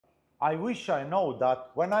I wish I know that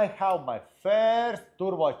when I have my first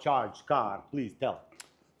turbocharged car. Please tell.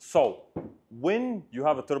 So, when you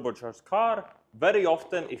have a turbocharged car, very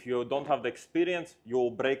often, if you don't have the experience, you will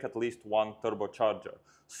break at least one turbocharger.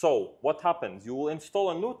 So, what happens? You will install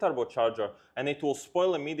a new turbocharger and it will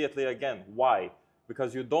spoil immediately again. Why?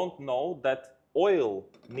 Because you don't know that oil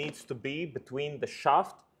needs to be between the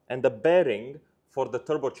shaft and the bearing for the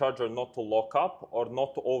turbocharger not to lock up or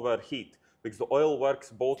not to overheat. Because the oil works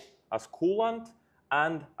both as coolant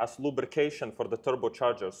and as lubrication for the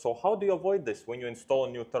turbocharger. So how do you avoid this when you install a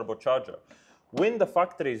new turbocharger? When the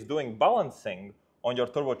factory is doing balancing on your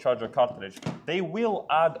turbocharger cartridge, they will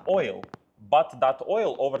add oil. But that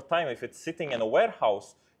oil, over time, if it's sitting in a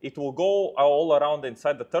warehouse, it will go all around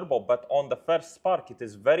inside the turbo. But on the first spark, it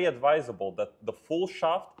is very advisable that the full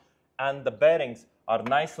shaft and the bearings are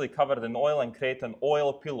nicely covered in oil and create an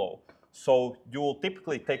oil pillow. So you will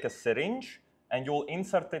typically take a syringe and you will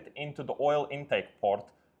insert it into the oil intake port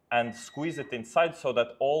and squeeze it inside so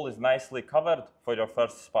that all is nicely covered for your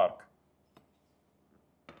first spark.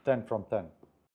 10 from 10.